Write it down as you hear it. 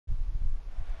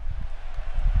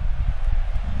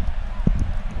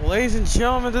Ladies and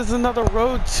gentlemen, this is another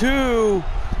road to.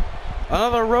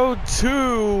 Another road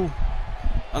to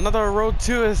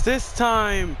is this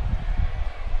time.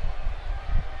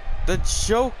 The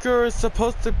Joker is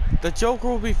supposed to. The Joker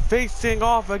will be facing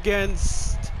off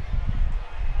against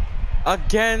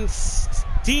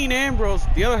Dean Ambrose,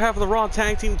 the other half of the Raw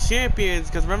Tag Team Champions.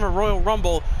 Because remember, Royal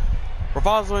Rumble,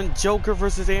 Rafazo and Joker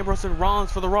versus Ambrose and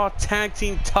Rollins for the Raw Tag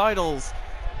Team titles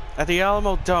at the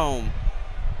Alamo Dome.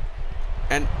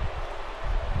 And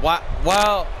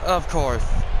well, of course,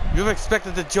 you've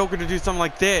expected the Joker to do something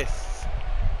like this.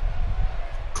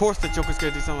 Of course, the Joker's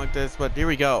gonna do something like this, but here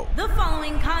we go. The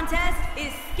following contest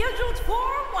is scheduled for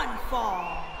one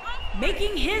fall.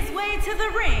 Making his way to the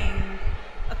ring,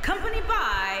 accompanied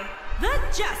by the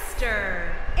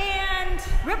Jester, and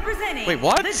representing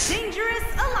the Dangerous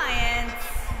Alliance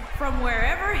from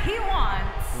wherever he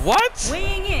wants. What?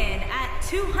 Weighing in at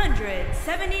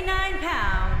 279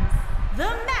 pounds, the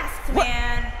Masked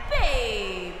Man,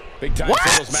 Babe. Big time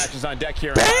singles matches on deck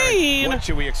here. Bane? What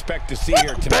should we expect to see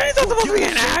here tonight? Bane's not supposed to be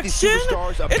in action. It's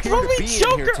supposed to be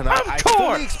Joker, of course. I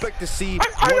fully expect to see one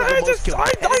of the most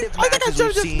competitive matches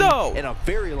we've seen in a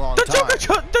very long time.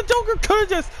 The Joker could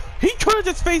have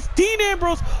just faced Dean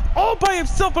Ambrose all by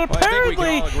himself, but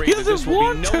apparently he doesn't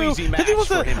want to. Because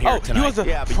he wants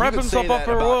to prep himself up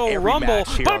for Royal Rumble,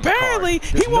 but apparently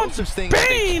he wants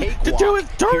Bane to do his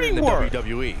dirty work.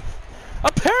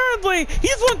 Apparently, he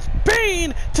just wants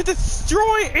Bane to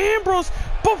destroy Ambrose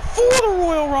before the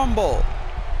Royal Rumble.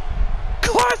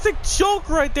 Classic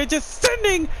Joker right there, just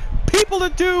sending people to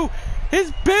do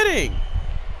his bidding.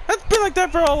 That's been like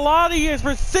that for a lot of years,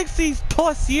 for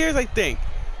 60+ years, I think.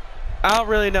 I don't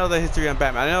really know the history on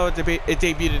Batman. I know it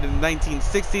debuted in the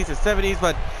 1960s or 70s,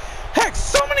 but heck,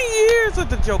 so many years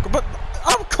with the Joker. But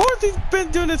of course, he's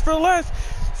been doing this for the last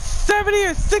 70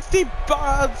 or 60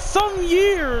 some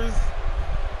years.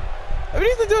 I mean,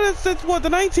 he's been doing this since, what, the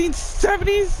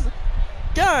 1970s?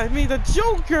 God, I mean, the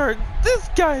Joker, this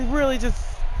guy really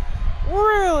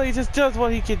just does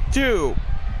what he can do.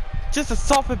 Just to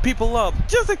soften people up.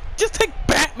 Just take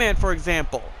Batman, for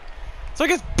example. So I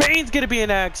guess Bane's gonna be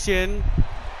in action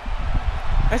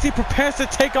as he prepares to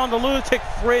take on the lunatic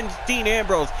fringe Dean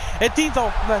Ambrose. And Dean's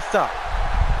all messed up.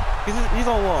 He's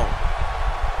all alone.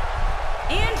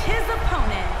 And his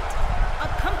opponent,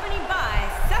 accompanied by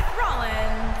Seth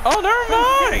Rollins. Oh, never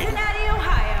mind! From Cincinnati,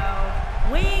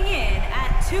 Ohio, weighing in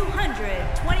at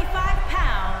 225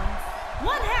 pounds,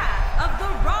 one half of the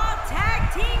Raw Tag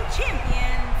Team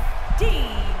Champions,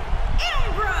 Dean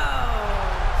Ambrose.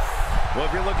 Well,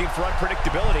 if you're looking for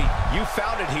unpredictability, you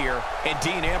found it here in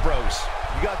Dean Ambrose.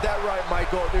 You got that right,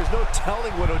 Michael. There's no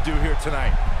telling what he'll do here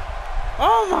tonight.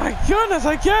 Oh my goodness,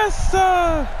 I guess,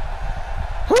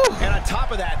 whew. And on top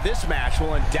of that, this match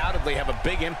will undoubtedly have a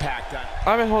big impact on...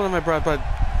 I've been holding my breath, but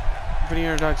for the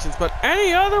introductions, but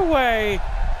any other way,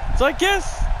 so I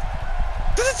guess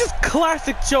this is just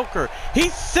classic Joker.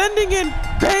 He's sending in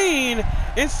Bane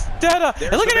instead of,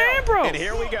 and look at Ambrose. And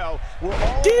here we go. We're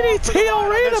all DDT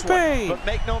Arena Bane. But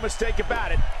make no mistake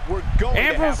about it, we're going to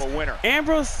have a winner.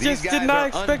 Ambrose just did not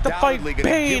expect to fight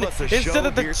Bane instead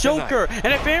of the Joker.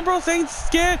 And if Ambrose ain't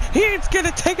scared, he ain't scared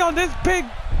to take on this big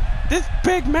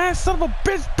man son of a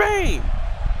bitch Bane.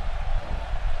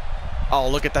 Oh,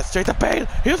 look at that straight to Bane.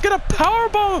 He was gonna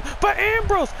powerbomb, but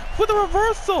Ambrose with a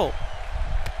reversal.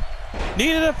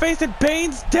 Needed to face it.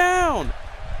 Bane's down.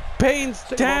 Bane's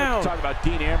down. Talk about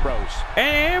Dean Ambrose.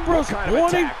 And Ambrose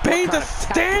wanting Bane to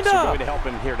stand up. Going to help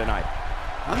him here tonight.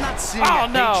 I'm not seeing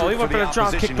no, he went for the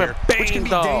drop kick, but Bane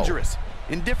though. Dangerous.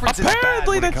 Indifference Apparently, is bad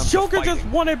when the it comes Joker to just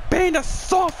wanted Bane to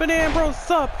soften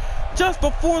Ambrose up just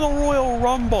before the Royal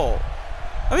Rumble.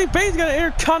 I mean, Bane's got an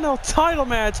Intercontinental title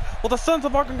match, while the Sons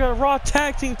of Arkham got a Raw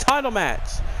Tag Team title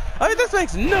match. I mean, this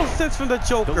makes no sense from the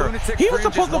Joker. He was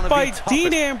supposed to fight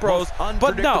Dean Ambrose,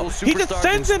 but no, he just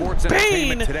sends in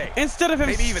Bane instead of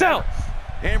himself.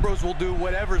 Ambrose will do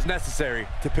whatever's necessary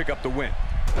to pick up the win.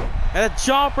 And a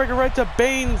jawbreaker right to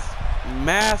Bane's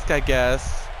mask, I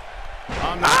guess.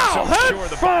 I'm not so sure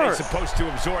the body's supposed to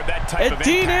absorb that type of impact.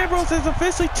 And Dean Ambrose has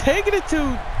officially taken it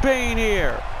to Bane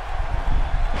here.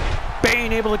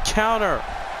 Bane able to counter.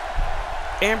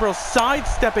 Ambrose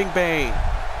sidestepping Bane.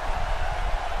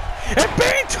 And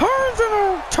Bane turns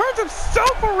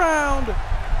himself around.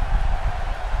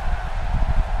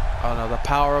 Oh no, the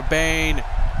power of Bane.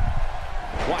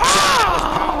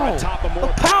 Oh!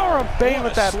 The power of Bane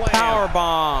with that power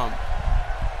bomb.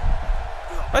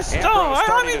 I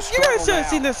mean, you guys should have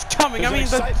seen this coming. I mean,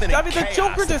 the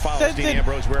Joker just sends in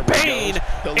Bane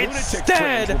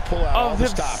instead of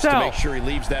himself. To make sure he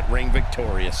leaves that ring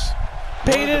victorious.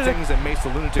 Bane One of the things that makes the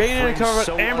lunatic fringe cover,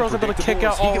 so Ambrose able to kick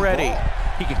out he can already. brawl.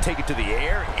 He can take it to the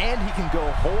air, and he can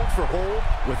go hold for hold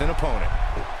with an opponent.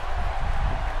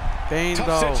 Bane,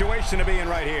 Tough situation to be in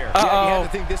right here. Yeah, you have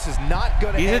to think this is not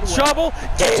going to He's end in trouble.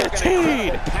 well.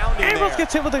 Guillotine. Ambrose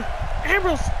gets hit with a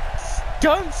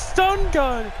stun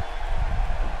gun.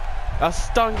 A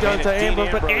stun gun to Ambrose,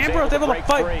 but Ambrose able to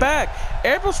fight back.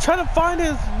 Ambrose trying to find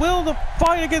his will to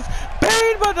fight against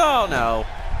Bane, but oh no.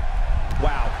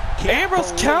 Wow.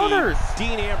 Ambrose counters.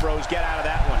 Dean Ambrose get out of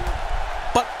that one.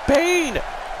 But Bane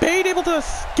able to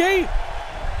escape.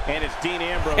 And it's Dean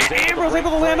Ambrose. And Ambrose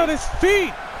able to land on his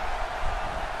feet.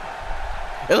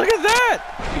 And look at that!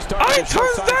 He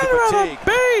turns that around on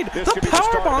Bane! The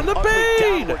powerbomb to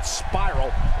Bane!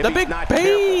 The big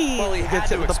Bane! Well, he had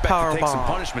to expect to take some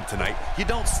punishment tonight. You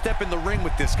don't step in the ring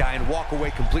with this guy and walk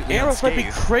away completely unscathed. Ambrose might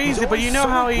be crazy, but you know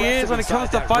how he is when it comes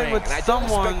to fighting with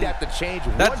someone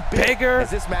that's bigger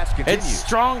and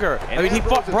stronger. I mean, he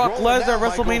fought Brock Lesnar at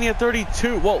WrestleMania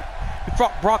 32. Whoa. He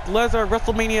fought Brock Lesnar at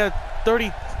WrestleMania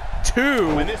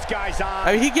 32. When this guy's on,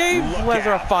 I mean, he gave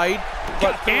Lesnar a fight,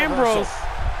 but Ambrose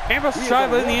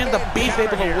tried, but in the end, the Beast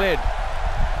able to win.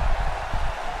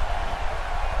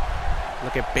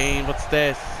 Look at Bane. What's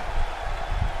this?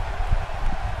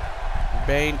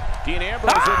 Bane. Dean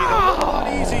Ambrose looking a little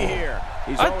uneasy here.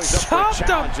 He's always up for a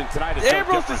challenge, and tonight is no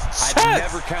different. I'd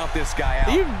never count this guy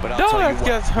out. You but I'll know tell you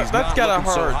that's what, gotta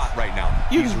hurt. So hot right now.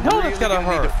 You know that's gotta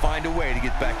hurt. Need to find a way to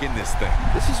get back in this thing.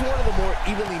 This is one of the more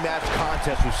evenly matched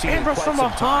contests we've seen Ambrose in quite from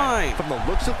some time. behind. From the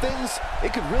looks of things,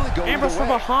 it could really go Ambrose either from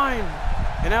way. behind.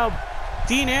 And now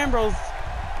Dean Ambrose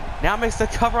now makes the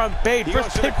cover on Bane.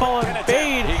 First pinfall on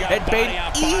Bane, and Bane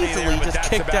easily just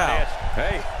kicked out.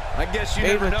 Hey, I guess you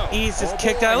never know. Ease just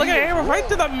kicked out. Look at Ambrose right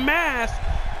to the mask.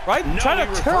 Right, trying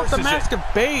to tear off the mask of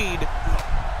Bane.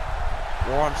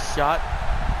 Warm shot.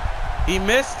 He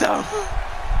missed him.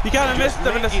 He kind of missed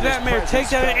him in the snapmare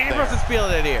takedown, and Ambrose is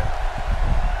feeling it here.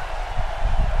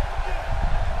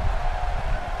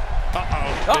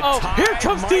 Here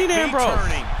comes Dean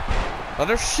Ambrose.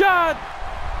 Another shot.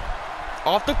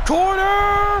 Off the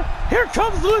corner. Here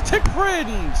comes Lunatic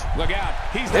Fringe. Look out.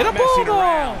 He's in a messing bulldog.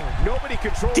 around. Nobody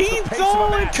controls Dean's the pace of a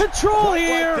all in match control quite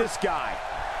here. Like this guy.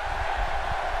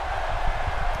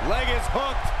 Leg is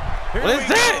hooked. Here What is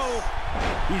this? Go.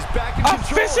 He's back in A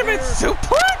control fisherman here.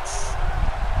 suplex?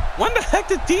 When the heck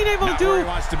did Dean able to do?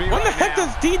 When the heck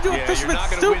does Dean do a fisherman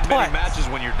suplex? You're not going to win many matches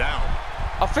when you're down.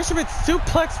 A fisherman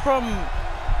suplex from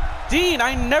Dean.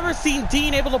 I never seen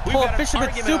Dean able to pull a fisherman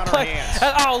suplex.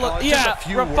 And, oh look, yeah,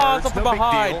 Rafazo from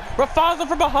behind. Rafazo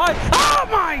from behind. Oh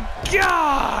my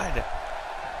God!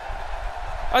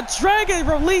 A dragon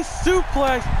release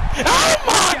suplex. Oh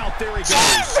my! There he goes.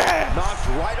 Jesus! Knocked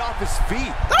right off his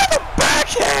feet. That was a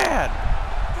backhand!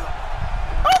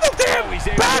 Oh, the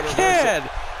damn backhand!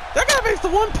 That guy makes the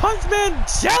One Punch Man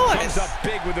jealous! Comes up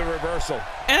big with the reversal.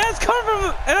 And that's coming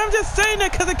from, and I'm just saying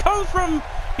that because it comes from,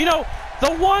 you know,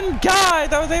 the one guy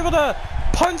that was able to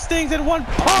punch things in one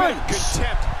punch.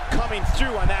 Contempt coming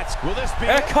through on that. Will this be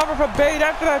and a cover for Bane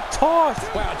after that toss.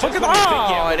 Wow, look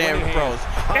at and Ambrose.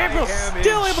 Ambrose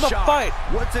still able to fight.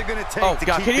 What's it gonna take? Oh to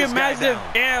God, keep can you this guy imagine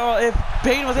down? if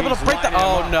Bane was able to break the?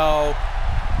 Oh no!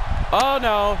 Oh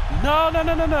no! No! No!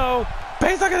 No! No! No!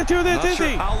 Bane's not gonna do this, Not is sure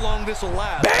he? how long this will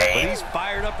last, Bane! but he's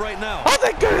fired up right now. Oh,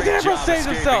 thank goodness Great Ambrose job saves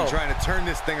himself. Trying to turn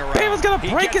this thing around. Bane was gonna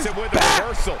break his back.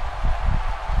 Reversal.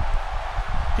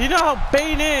 You know how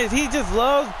Bane is. He just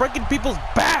loves breaking people's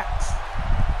backs.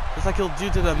 Just like he'll do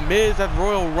to the Miz at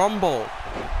Royal Rumble.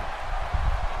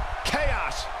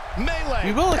 Chaos. Melee.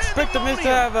 We will expect the Miz to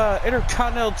have an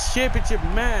Intercontinental Championship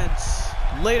match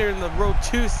later in the Road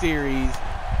 2 series.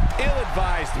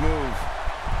 Ill-advised move.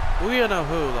 We don't know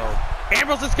who though.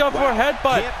 Ambrose is going for a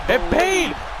headbutt. And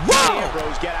Bane, whoa!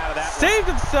 Ambrose get out of that saved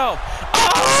himself.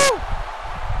 Oh!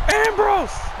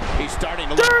 Ambrose! He's starting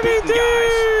to Dirty look beaten,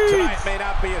 guys. Deeds! Tonight may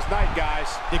not be his night,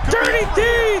 guys. Dirty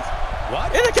Deeds!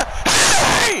 What?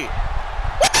 Hey!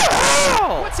 What the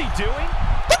hell? What's he doing?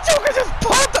 The Joker just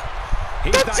pulled the...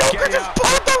 The Joker just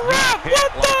pulled the ref!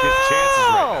 What the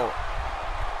hell?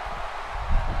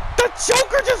 The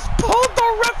Joker just pulled the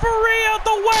referee out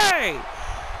the way!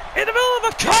 In the middle of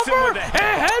a cover and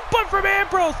a headbutt from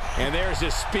Ambrose. And there's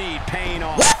his speed paying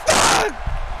off. What the?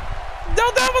 No,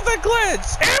 that was a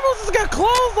glitch. Ambrose is gonna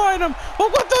clothesline him.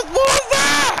 But what was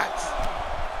that?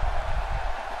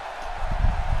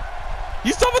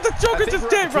 You saw what the Joker just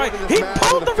did, right? He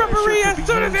pulled the referee as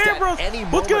soon as Ambrose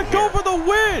was gonna go for the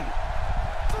win.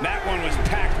 That one was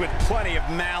packed with plenty of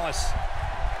malice.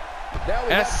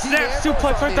 And a snap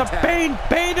suplex right to Bane.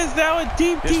 Bane is now in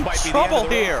deep trouble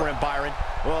here.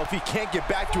 Well, if he can't get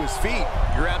back to his feet,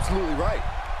 you're absolutely right.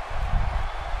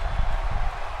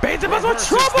 Bane's in some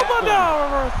trouble, but now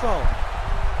reversal.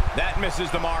 That misses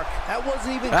the mark. That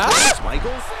wasn't even close,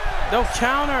 Michaels. No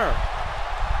counter.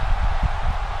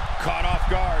 Caught off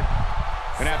guard.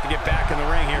 Gonna have to get back in the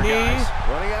ring here, guys.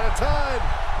 Running out of time.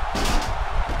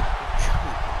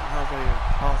 How's that even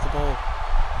possible?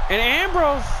 And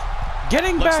Ambrose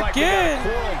getting back in.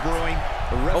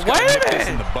 Oh, wait a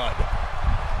minute. In the bud.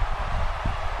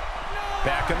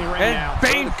 Back in the ring now. And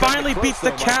Bane finally beats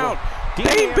the count.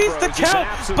 Bane beats the count,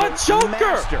 but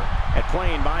Joker at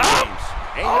playing mind games.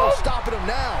 Ain't no stopping him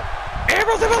now.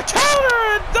 Ambrose able to counter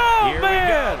it. Oh,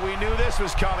 man. We knew this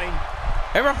was coming.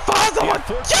 And Rafazo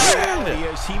again!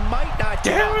 He might not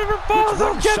get damn it,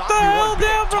 Rafazo, get the hell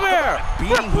down from there!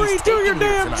 Referee, do your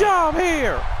damn job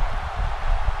here!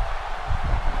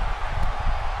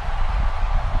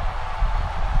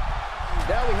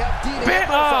 Now we have Dean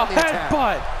Ambrose on the attack.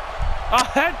 A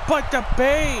headbutt to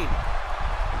Bane!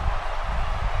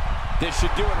 This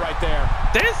should do it right there.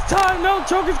 This time, no,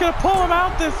 Joker's gonna pull him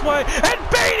out this way, and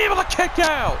Bane able to kick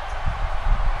out!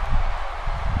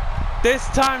 This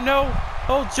time, no.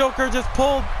 Oh, Joker just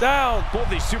pulled down. Both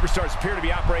these superstars appear to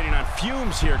be operating on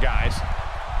fumes here, guys.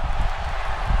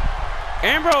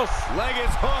 Ambrose. Leg is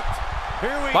hooked.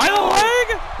 Here we go. By the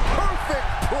leg. Perfect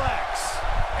plex.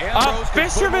 A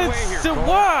fisherman.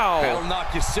 Wow. That'll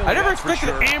knock you silly, I never expected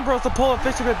Ambrose to pull a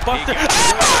fisherman buster.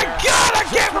 Oh my God! I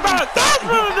can't from out of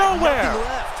nowhere.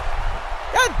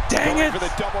 God dang it. For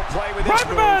the double play with right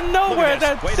from out of nowhere.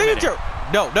 That signature.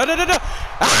 No.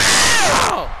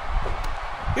 Ow!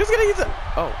 He was gonna use it.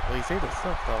 Oh, well, he saved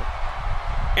himself though.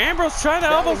 Ambrose trying to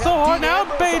elbow so hard. Now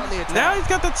Bane. Now he's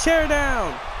got the chair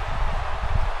down.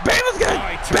 Bane was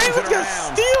gonna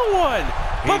steal one.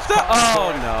 But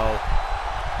oh no.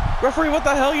 Referee, what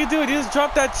the hell are you doing? You just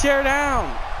dropped that chair down.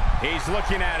 He's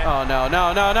looking at it. Oh no.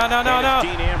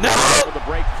 Dean Ambrose able to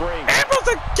break free.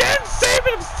 Ambrose again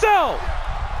saving himself.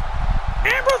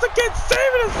 Ambrose again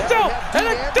saving himself, and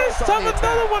at this time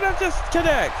another one that just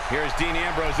connects. Here's Dean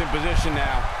Ambrose in position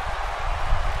now.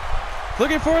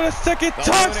 Looking for the second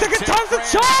time to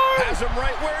charge. Has him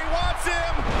right where he wants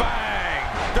him. Bang!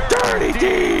 Dirty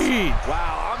deed.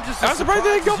 Wow, I'm surprised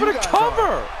they didn't go for the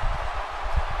cover.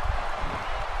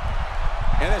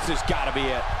 And this has got to be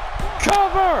it.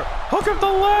 Cover, hook up the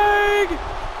leg,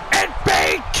 and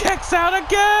Bane kicks out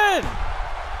again.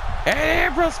 And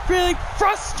Ambrose feeling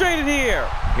frustrated here.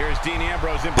 Here's Dean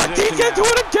Ambrose in position. But Dean's gonna do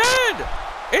it again.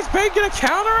 Is Bane gonna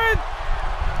counter it?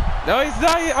 No, he's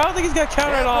not. I don't think he's gonna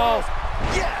counter it all.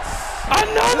 Yes.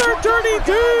 Another dirty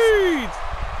deed.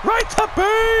 Right to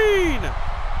Bane.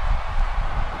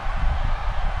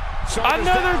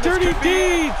 Another dirty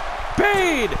deed.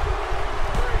 Bane.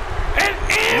 And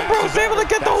Ambrose able to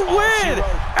get the win.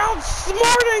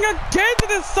 Outsmarting again to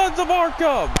the Sons of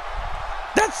Arkham.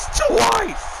 That's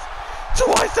twice.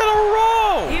 Twice in a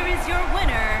row! Here is your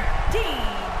winner, Dean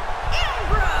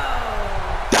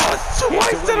Ambrose! That was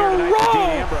twice in a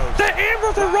row! That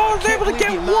Ambrose and Raw was able to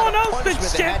get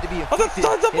one-upmanship of the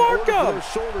Sons of Arkham!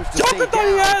 Joker thought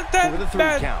he had that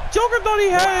match. Joker thought he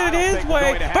had it his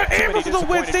way, but Ambrose was the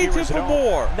win. Stay tuned for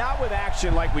more. Not with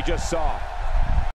action like we just saw.